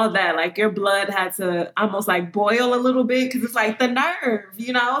you saw that, like your blood had to almost like boil a little bit because it's like the nerve,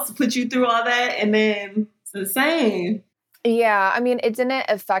 to put you through all that. And then it's insane. Yeah. I mean, it didn't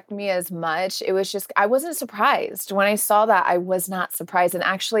affect me as much. It was just, I wasn't surprised. When I saw that, I was not surprised. And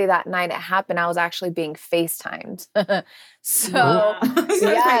actually that night it happened, I was actually being FaceTimed. So yes.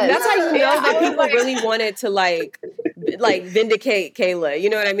 That's how you know that people really wanted to like vindicate Kayla.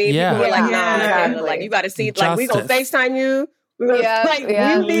 You know what I mean? Yeah. People were like, nah, exactly. Kayla, like you got to see, like we gonna FaceTime you. We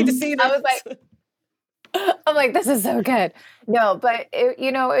need to see this. I was like, I'm like, this is so good. No, but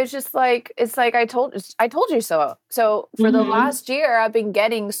it's just like, it's like I told you so. So for the last year, I've been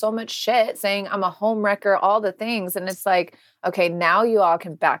getting so much shit saying I'm a home wrecker, all the things. And it's like, okay, now you all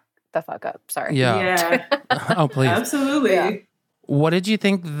can back the fuck up. Sorry. Yeah. Oh, please. Absolutely. Yeah. What did you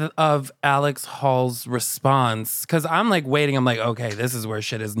think of Alex Hall's response? Because I'm like waiting. I'm like, okay, this is where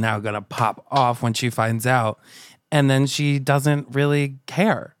shit is now going to pop off when she finds out. And then she doesn't really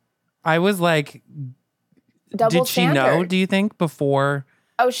care. I was like, did she know, do you think, before?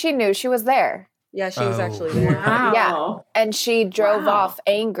 Oh, she knew. She was there. Yeah, she was actually there. Wow. Yeah. And she drove off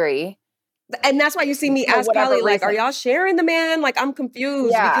angry. And that's why you see me ask Polly, like, are y'all sharing the man? Like, I'm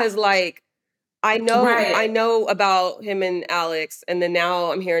confused because, like, I know about him and Alex, and then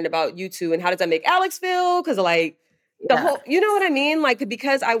now I'm hearing about you two, and how does that make Alex feel? Because, like, the whole, you know what I mean? Like,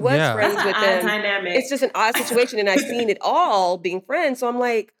 because I was friends with them. Dynamic. It's just an odd situation, and I've seen it all being friends. So I'm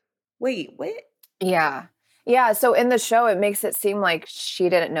like, wait, what? Yeah. Yeah. So in the show, it makes it seem like she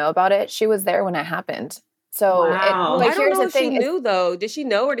didn't know about it. She was there when it happened. So I don't know if she knew, though. Did she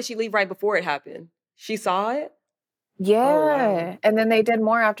know, or did she leave right before it happened? She saw it? Yeah. Oh, wow. And then they did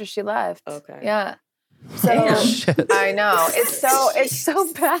more after she left. Okay. Yeah. So I know. It's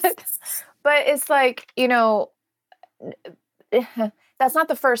so bad. But it's like, that's not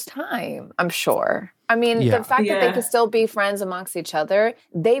the first time, I'm sure. I mean, the fact that they could still be friends amongst each other,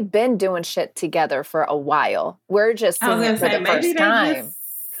 they've been doing shit together for a while. We're just seeing it for the first time.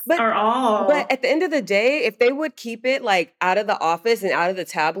 But at the end of the day, if they would keep it like out of the office and out of the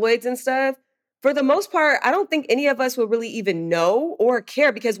tabloids and stuff, for the most part, I don't think any of us would really even know or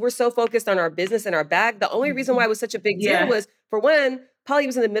care because we're so focused on our business and our bag. The only reason why it was such a big deal was, for one, Polly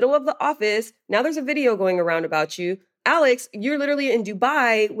was in the middle of the office. Now there's a video going around about you. Alex, you're literally in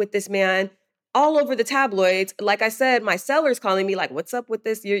Dubai with this man, all over the tabloids. Like I said, my seller's calling me like, what's up with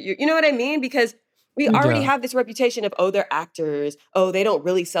this? You know what I mean? Because we already have this reputation of, oh, they're actors. Oh, they don't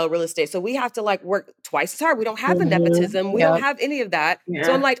really sell real estate. So we have to like work twice as hard. We don't have the nepotism. We don't have any of that. Yeah.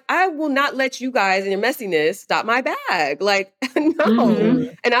 So I'm like, I will not let you guys and your messiness stop my bag. Like, no.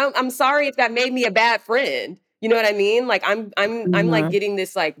 And I'm sorry if that made me a bad friend. You know what I mean? Like I'm like getting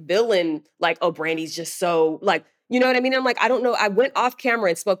this like villain, like, oh, Brandi's just so like, you know what I mean? I'm like, I don't know. I went off camera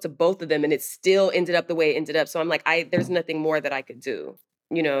and spoke to both of them and it still ended up the way it ended up. So I'm like, there's nothing more that I could do.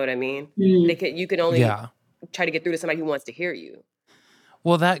 You know what I mean? You can only try to get through to somebody who wants to hear you.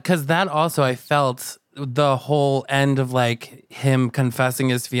 Well, because that also, I felt the whole end of like him confessing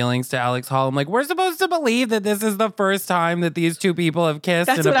his feelings to Alex Hall. I'm like, we're supposed to believe that this is the first time that these two people have kissed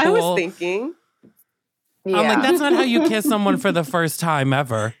in a pool. That's what I was thinking. Yeah. I'm like, that's not how you kiss someone for the first time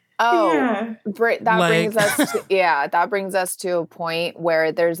ever. Oh, that brings us to a point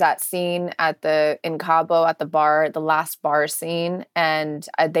where there's that scene in Cabo at the bar, the last bar scene. And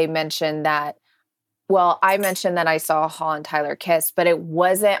they mentioned that, I mentioned that I saw Hall and Tyler kiss, but it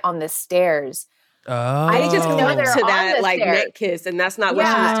wasn't on the stairs. Oh. I just went to that like neck kiss, and that's not what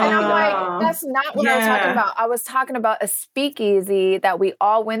she was talking about. Like, that's not what I was talking about. I was talking about a speakeasy that we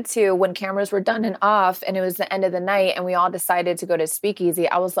all went to when cameras were done and off, and it was the end of the night, and we all decided to go to speakeasy.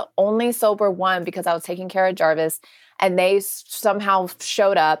 I was the only sober one because I was taking care of Jarvis, and they somehow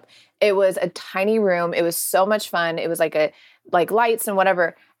showed up. It was a tiny room. It was so much fun. It was like lights and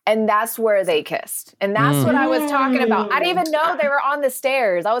whatever. And that's where they kissed. And that's what I was talking about. I didn't even know they were on the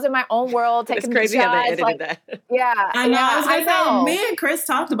stairs. I was in my own world taking the shots. It's crazy how they edited that. Yeah. I know. I was going to say, me and Chris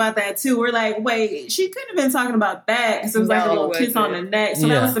talked about that too. We're like, wait, she couldn't have been talking about that because it was like a little kiss on the neck. So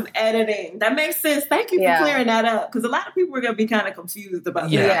that was some editing. That makes sense. Thank you for clearing that up because a lot of people are going to be kind of confused about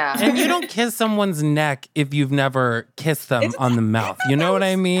that. Yeah. And you don't kiss someone's neck if you've never kissed them on the mouth. You know what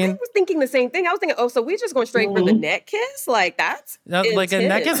I mean? I was thinking the same thing. I was thinking, oh, so we're just going straight for the neck kiss? Like, that's like a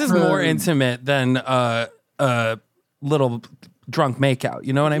neck kiss is more intimate than a little drunk makeout.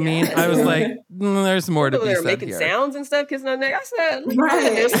 You know what I mean? I was like, there's more to be said here. Making sounds and stuff, kissing on the neck. I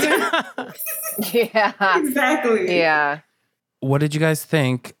said, yeah, exactly. Yeah. What did you guys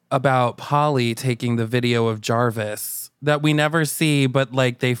think about Polly taking the video of Jarvis that we never see, but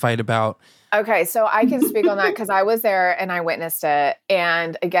like they fight about? Okay, so I can speak on that because I was there and I witnessed it.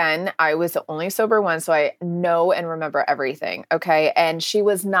 And again, I was the only sober one, so I know and remember everything. Okay, and she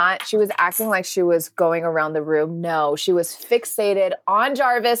was acting like she was going around the room. No, she was fixated on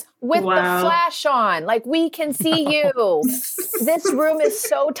Jarvis with the flash on. Like, we can see you. This room is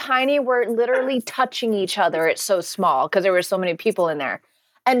so tiny, we're literally touching each other. It's so small because there were so many people in there.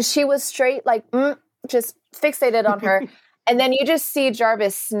 And she was straight, like, just fixated on her. And then you just see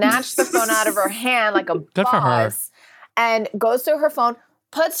Jarvis snatch the phone out of her hand like a boss and goes to her phone,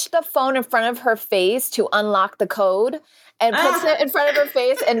 puts the phone in front of her face to unlock the code and puts it in front of her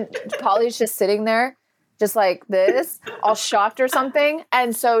face. And Polly's just sitting there. just like this, all shocked or something.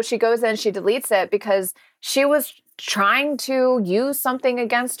 And so she goes in, she deletes it because she was trying to use something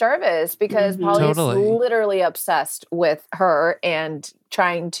against Jarvis because Polly is literally obsessed with her and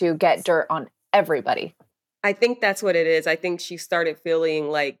trying to get dirt on everybody. I think that's what it is. I think she started feeling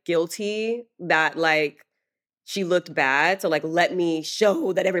like guilty that like she looked bad. So like, let me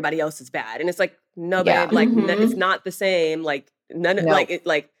show that everybody else is bad. And it's like, no, babe, like it's not the same. Like none of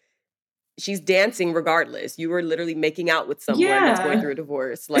like she's dancing regardless. You were literally making out with someone that's going through a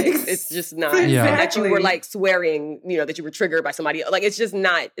divorce. Like it's just not that you were like swearing, that you were triggered by somebody. Like it's just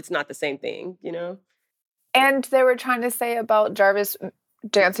not, it's not the same thing, And they were trying to say about Jarvis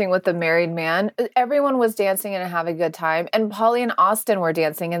dancing with the married man. Everyone was dancing and having a good time. And Polly and Austin were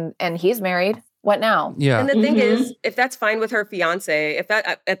dancing and he's married. What now? Yeah. And the thing is, if that's fine with her fiance, if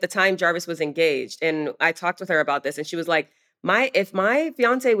that at the time Jarvis was engaged, and I talked with her about this, and she was like, if my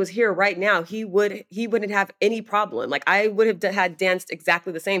fiance was here right now, he wouldn't have any problem. Like I would have had danced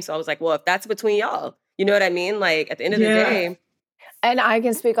exactly the same. So I was like, well, if that's between y'all, you know what I mean? Like at the end of the day. And I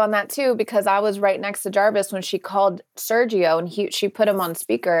can speak on that too, because I was right next to Jarvis when she called Sergio and she put him on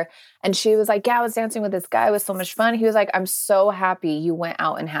speaker and she was like, yeah, I was dancing with this guy. It was so much fun. He was like, I'm so happy you went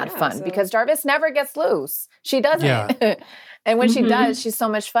out and had fun because Jarvis never gets loose. She doesn't. Yeah. And when she does, she's so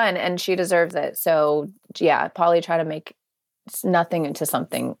much fun and she deserves it. So yeah, Polly tried to make nothing into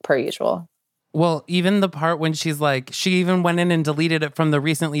something per usual. Well, even the part when she's like, she even went in and deleted it from the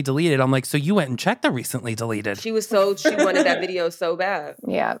recently deleted. I'm like, so you went and checked the recently deleted. She wanted that video so bad.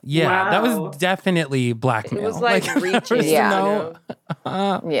 Yeah. Yeah, wow. That was definitely blackmail. It was like reaching. Yeah.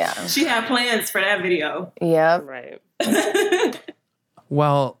 Yeah. She had plans for that video. Yeah. Right.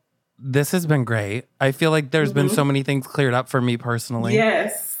 Well, this has been great. I feel like there's been so many things cleared up for me personally.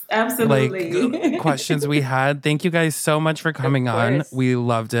 Yes, absolutely. Like questions we had. Thank you guys so much for coming on. We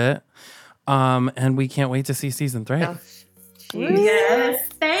loved it. And we can't wait to see season 3. Oh, yes.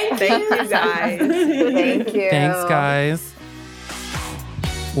 Thank you guys. Thank you. Thanks, guys.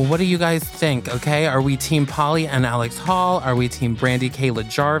 Well, what do you guys think? Okay. Are we team Polly and Alex Hall? Are we team Brandi, Kayla,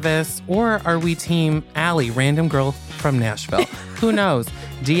 Jarvis? Or are we team Allie, random girl from Nashville? Who knows?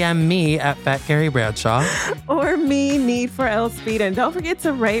 DM me at Fat Gary Bradshaw. Or me, Need for L Speed. And don't forget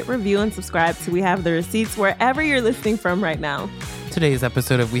to rate, review, and subscribe to We Have the Receipts wherever you're listening from right now. Today's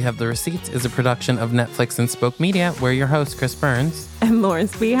episode of We Have the Receipts is a production of Netflix and Spoke Media. We're your hosts, Chris Burns. And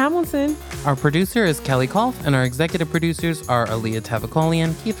Lawrence B. Hamilton. Our producer is Kelly Kolf, and our executive producers are Aaliyah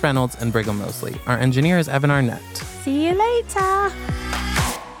Tavakolian, Keith Reynolds, and Brigham Mosley. Our engineer is Evan Arnett. See you later.